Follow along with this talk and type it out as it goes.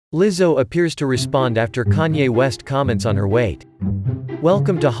Lizzo appears to respond after Kanye West comments on her weight.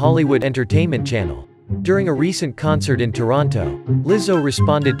 Welcome to Hollywood Entertainment Channel. During a recent concert in Toronto, Lizzo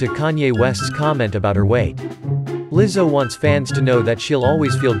responded to Kanye West's comment about her weight. Lizzo wants fans to know that she'll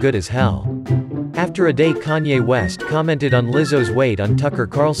always feel good as hell. After a day, Kanye West commented on Lizzo's weight on Tucker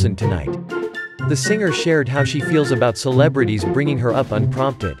Carlson Tonight. The singer shared how she feels about celebrities bringing her up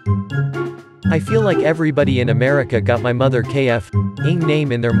unprompted. I feel like everybody in America got my motherkf, ing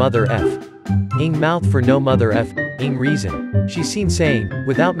name in their motherf. Ing mouth for no motherf, ing reason, she's seen saying,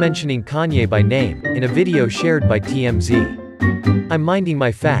 without mentioning Kanye by name, in a video shared by TMZ. I'm minding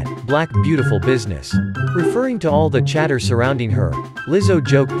my fat, black, beautiful business. Referring to all the chatter surrounding her, Lizzo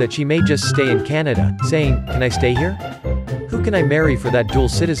joked that she may just stay in Canada, saying, "Can I stay here? Who can I marry for that dual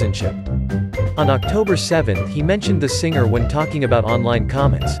citizenship?" On October 7th, he mentioned the singer when talking about online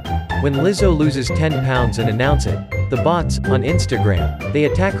comments. When Lizzo loses 10 pounds and announce it, the bots, on Instagram, they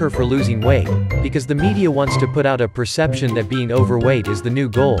attack her for losing weight, because the media wants to put out a perception that being overweight is the new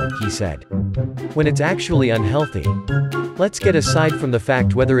goal, he said. When it's actually unhealthy. Let's get aside from the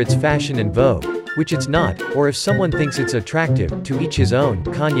fact whether it's fashion and vogue, which it's not, or if someone thinks it's attractive, to each his own,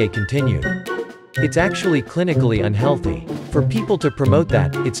 Kanye continued. It's actually clinically unhealthy. For people to promote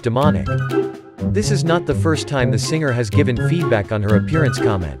that, it's demonic. This is not the first time the singer has given feedback on her appearance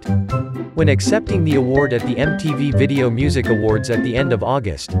comment. When accepting the award at the MTV Video Music Awards at the end of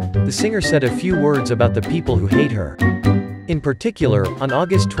August, the singer said a few words about the people who hate her. In particular, on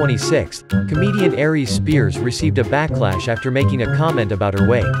August 26, comedian Aries Spears received a backlash after making a comment about her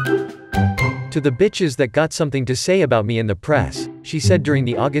weight. "To the bitches that got something to say about me in the press," she said during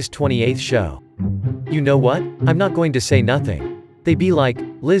the August 28 show. "You know what? I'm not going to say nothing. They be like,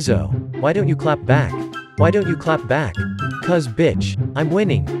 Lizzo, why don't you clap back? Why don't you clap back? 'Cause bitch, I'm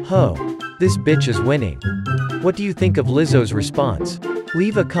winning, ho. This bitch is winning." What do you think of Lizzo's response?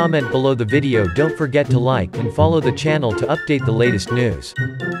 Leave a comment below the video. Don't forget to like and follow the channel to update the latest news.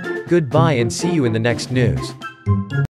 Goodbye and see you in the next news.